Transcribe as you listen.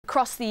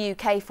across the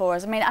UK for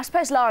us. I mean, I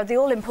suppose, Lara, the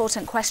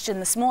all-important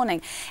question this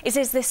morning is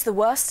this the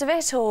worst of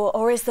it,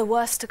 or is the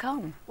worst to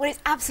come? Well,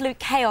 it's absolute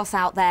chaos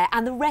out there,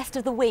 and the rest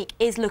of the week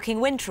is looking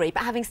wintry.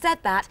 But having said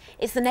that,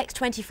 it's the next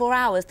 24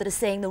 hours that are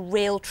seeing the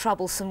real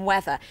troublesome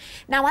weather.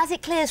 Now, as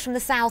it clears from the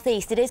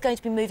southeast, it is going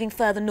to be moving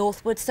further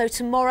northwards, so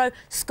tomorrow,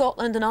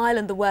 Scotland and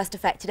Ireland, the worst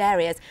affected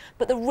areas.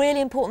 But the really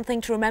important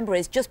thing to remember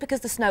is just because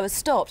the snow has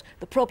stopped,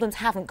 the problems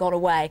haven't gone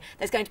away.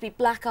 There's going to be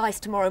black ice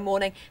tomorrow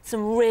morning,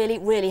 some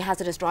really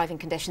hazardous driving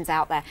conditions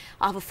out there.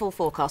 I'll have a full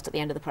forecast at the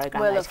end of the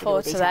programme. We'll look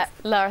forward to that.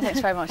 Lara, thanks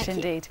very much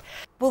indeed.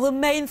 Well, the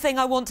main thing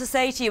I want to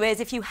say to you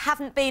is if you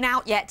haven't been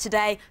out yet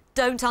today,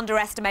 don't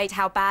underestimate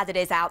how bad it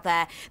is out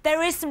there.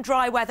 There is some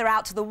dry weather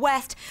out to the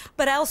west,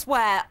 but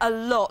elsewhere a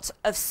lot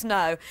of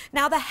snow.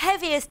 Now, the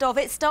heaviest of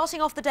it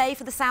starting off the day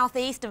for the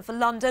southeast and for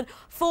London,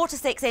 4 to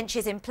 6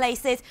 inches in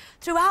places.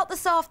 Throughout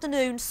this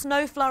afternoon,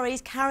 snow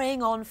flurries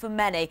carrying on for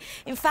many.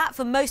 In fact,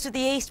 for most of the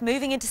east,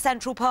 moving into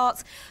central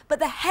parts. But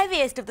the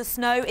heaviest of the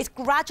snow is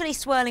gradually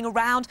swirling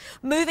around,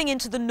 moving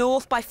into the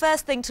north by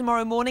first thing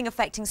tomorrow morning,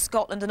 affecting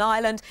Scotland and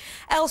Ireland.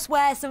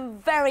 Elsewhere, some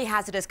very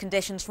hazardous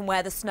conditions from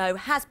where the snow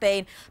has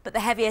been, but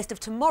the heaviest of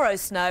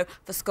tomorrow's snow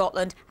for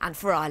Scotland and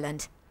for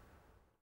Ireland.